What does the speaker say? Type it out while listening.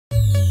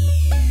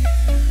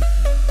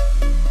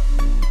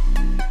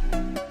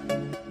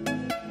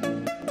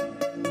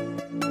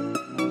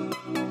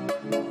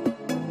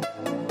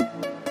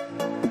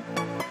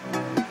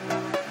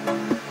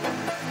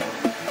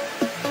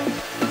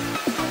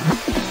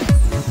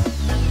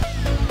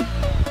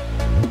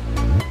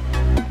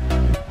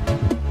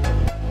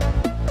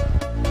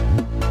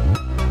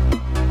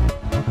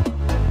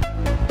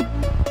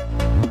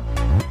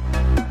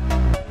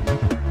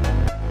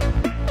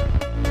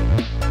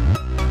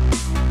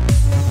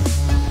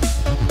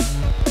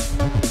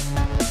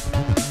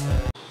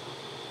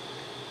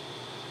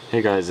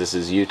Hey guys, this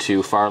is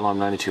U2 Fire Alarm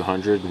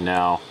 9200.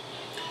 Now,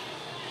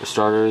 for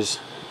starters,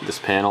 this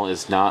panel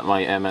is not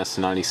my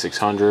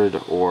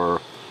MS-9600 or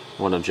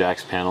one of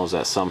Jack's panels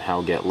that somehow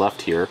get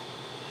left here.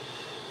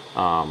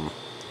 It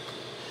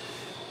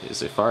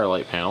is a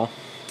Firelight panel.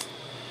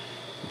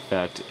 In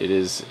fact, it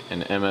is an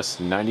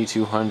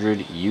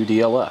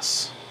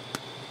MS-9200UDLS.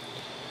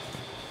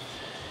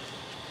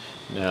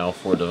 Now,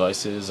 for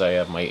devices, I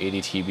have my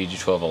ADT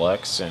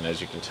BG12LX, and as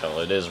you can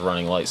tell, it is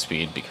running light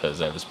speed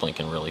because I was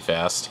blinking really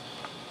fast.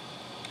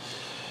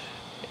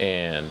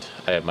 And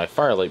I have my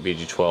Firelight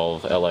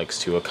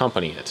BG12LX to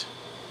accompany it.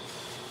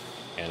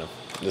 And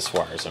this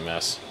wire's a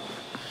mess.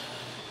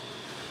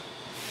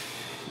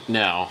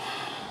 Now,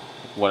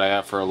 what I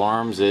have for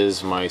alarms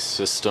is my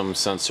system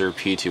sensor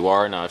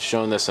P2R. Now, I've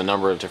shown this a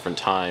number of different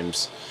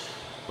times,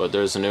 but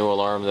there's a new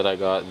alarm that I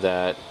got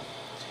that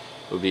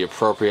it would be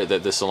appropriate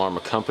that this alarm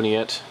accompany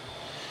it,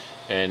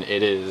 and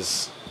it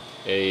is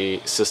a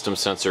system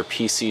sensor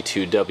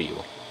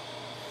PC2W.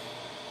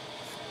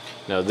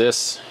 Now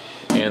this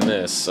and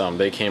this,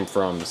 they came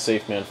from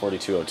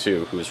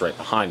Safeman4202, who is right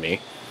behind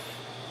me.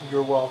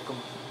 You're welcome.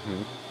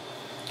 Mm-hmm.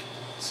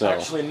 So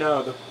actually,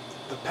 no, the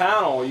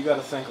panel, you got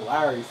to thank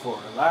Larry for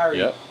it. Larry,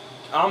 yep.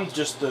 I'm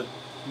just the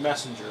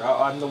messenger.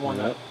 I'm the one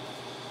yep. that,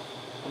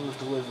 I'm the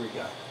delivery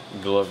guy.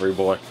 Delivery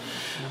boy.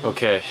 Mm-hmm.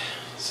 Okay,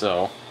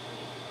 so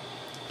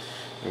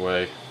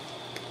anyway,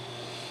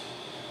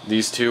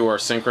 these two are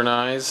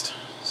synchronized.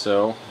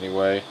 So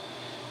anyway,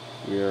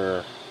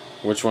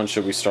 which one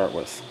should we start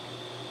with?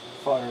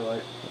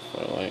 Firelight.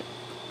 Firelight.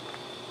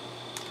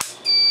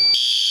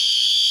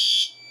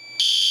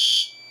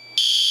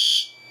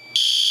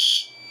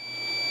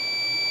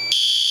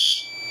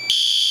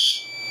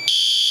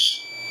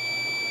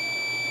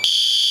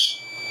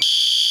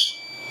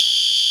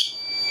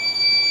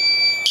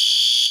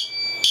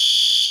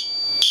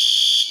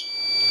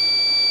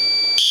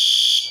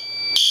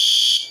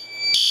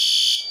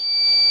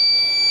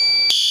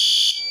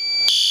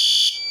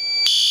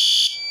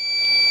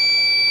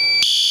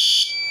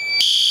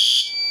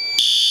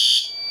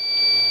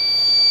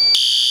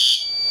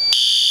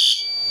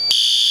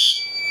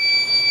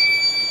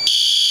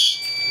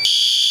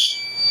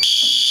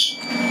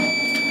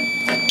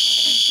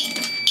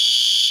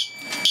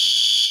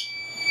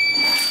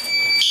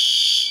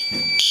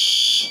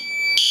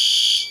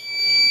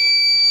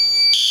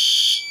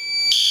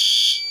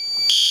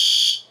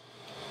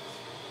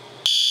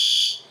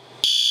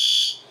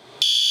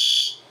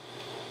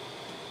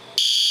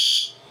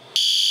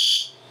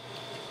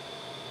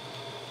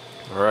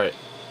 Alright,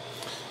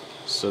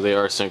 so they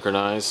are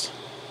synchronized.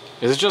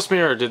 Is it just me,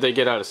 or did they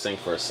get out of sync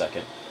for a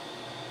second?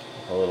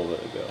 A little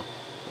bit ago.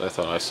 I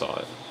thought I saw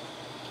it.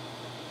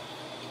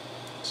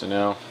 So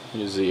now,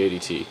 here's the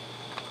ADT.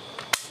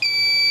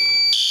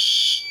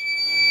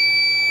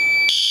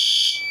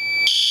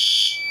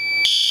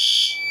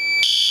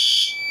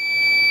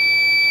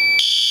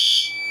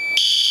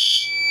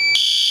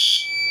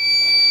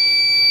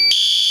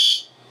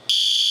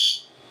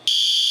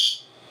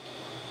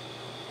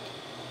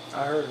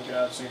 I heard him get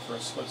out of sync for a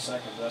split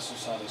second, but that's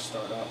just how they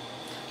start up.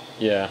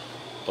 Yeah,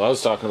 well, I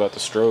was talking about the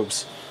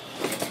strobes.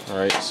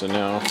 Alright, so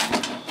now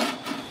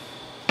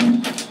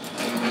I'm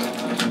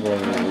going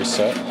to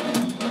reset.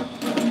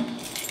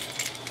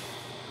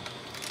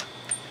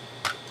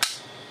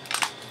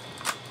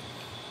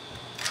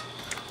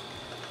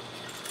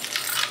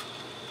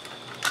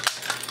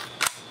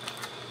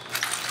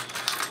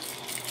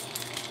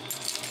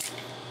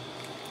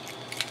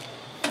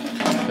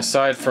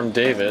 Aside from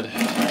David,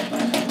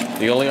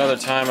 the only other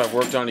time I've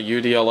worked on a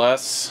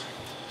UDLS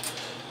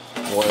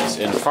was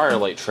in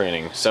Firelight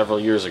training several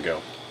years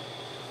ago.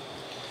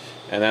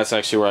 And that's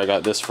actually where I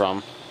got this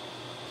from.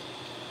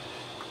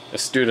 A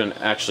student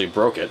actually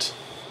broke it.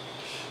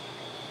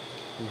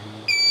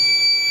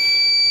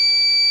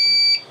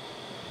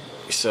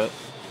 Reset.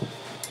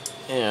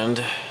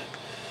 And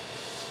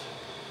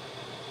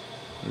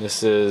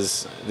this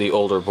is the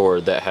older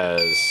board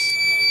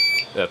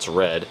that's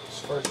red.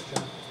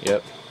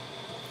 Yep.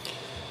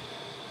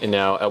 And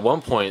now, at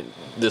one point,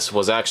 this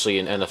was actually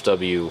an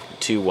NFW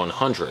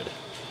 2100.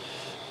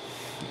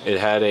 It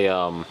had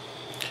a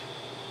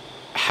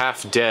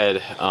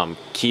half-dead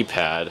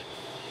keypad.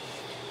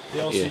 The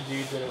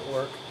LCD didn't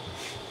work.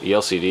 The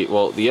LCD,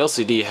 well, the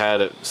LCD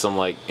had some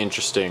like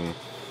interesting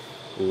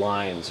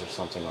lines or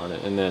something on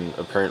it, and then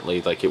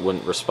apparently, like, it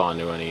wouldn't respond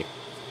to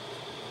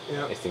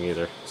anything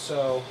either.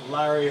 So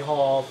Larry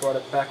Hall brought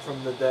it back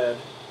from the dead.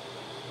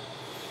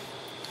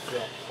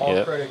 So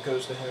all credit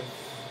goes to him.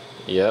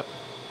 Yep.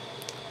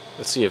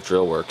 Let's see if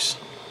drill works.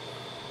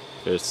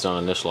 If it's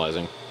done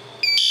initializing.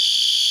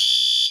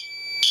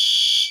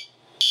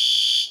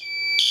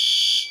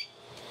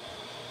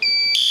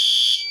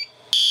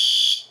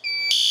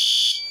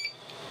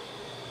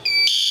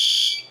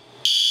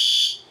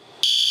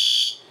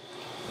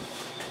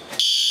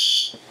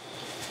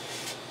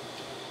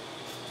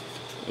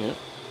 Yep.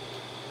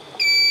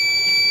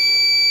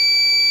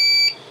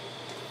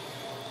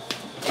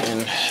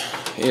 And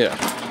yeah.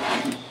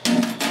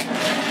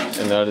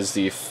 and that is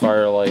the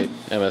Lite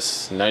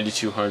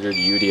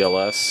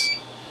MS-9200UDLS.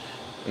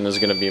 And there's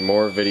going to be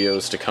more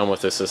videos to come with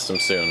this system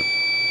soon.